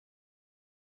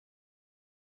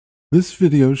This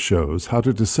video shows how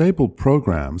to disable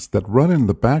programs that run in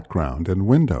the background in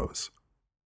Windows.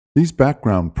 These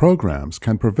background programs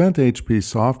can prevent HP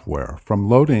software from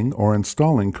loading or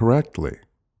installing correctly.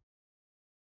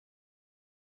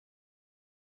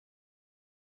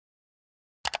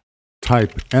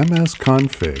 Type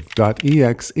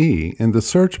msconfig.exe in the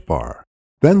search bar,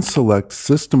 then select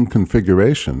System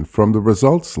Configuration from the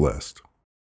results list.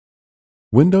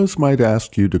 Windows might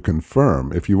ask you to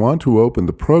confirm if you want to open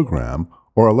the program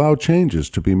or allow changes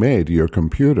to be made to your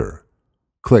computer.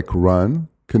 Click Run,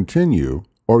 Continue,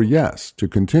 or Yes to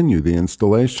continue the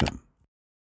installation.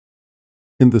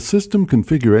 In the System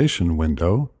Configuration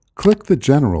window, click the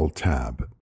General tab.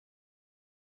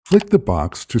 Click the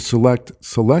box to select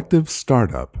Selective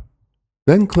Startup.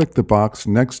 Then click the box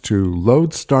next to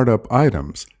Load Startup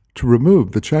Items to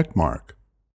remove the checkmark.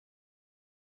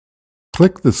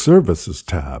 Click the Services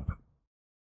tab.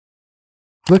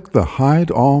 Click the Hide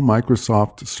All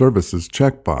Microsoft Services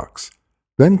checkbox,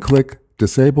 then click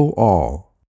Disable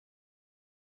All.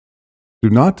 Do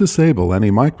not disable any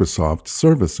Microsoft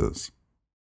services.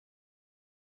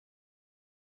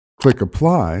 Click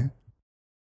Apply,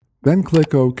 then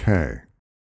click OK.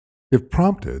 If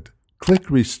prompted, click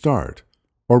Restart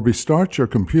or restart your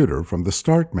computer from the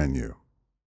Start menu.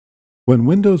 When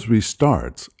Windows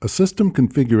restarts, a System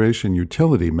Configuration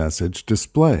Utility message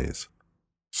displays.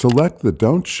 Select the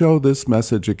Don't Show This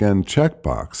Message Again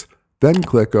checkbox, then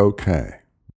click OK.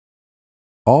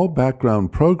 All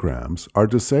background programs are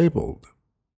disabled.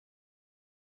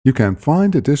 You can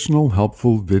find additional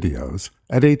helpful videos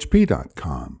at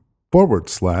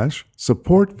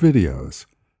hp.com/support videos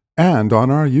and on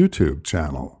our YouTube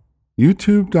channel,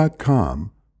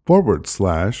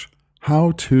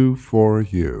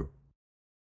 youtube.com/how-to-for-you.